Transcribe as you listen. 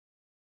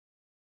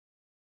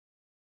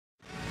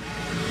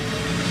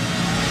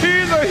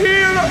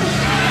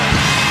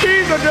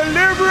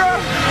deliverer.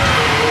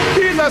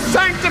 He's a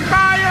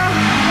sanctifier.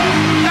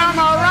 Am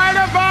I right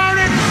about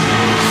it?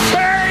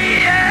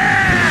 Say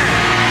yeah.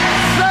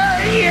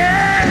 Say yeah.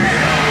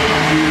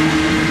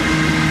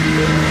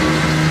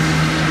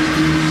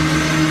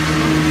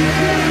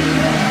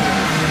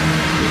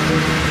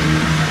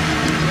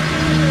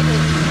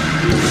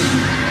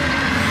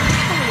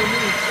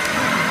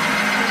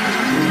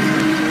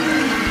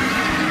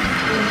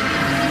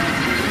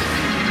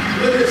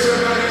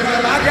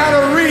 I got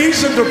a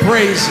reason to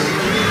praise him.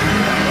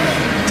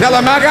 Tell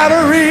him I got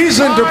a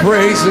reason to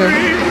praise him.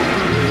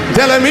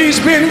 Tell him he's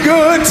been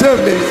good to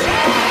me.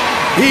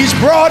 He's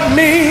brought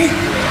me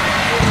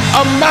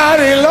a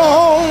mighty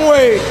long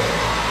way.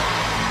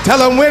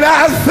 Tell him when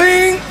I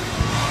think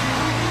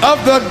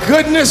of the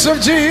goodness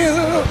of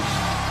Jesus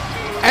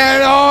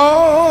and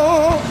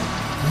all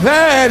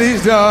that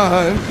he's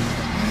done.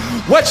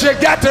 What you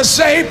got to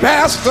say,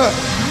 Pastor?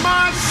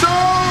 My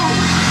soul,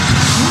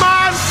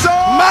 my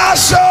soul, my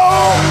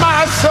soul,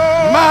 my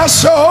soul, my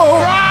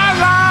soul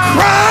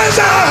cries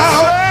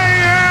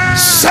out.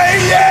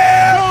 Say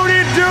yeah. Won't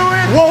he do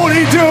it? Won't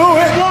he do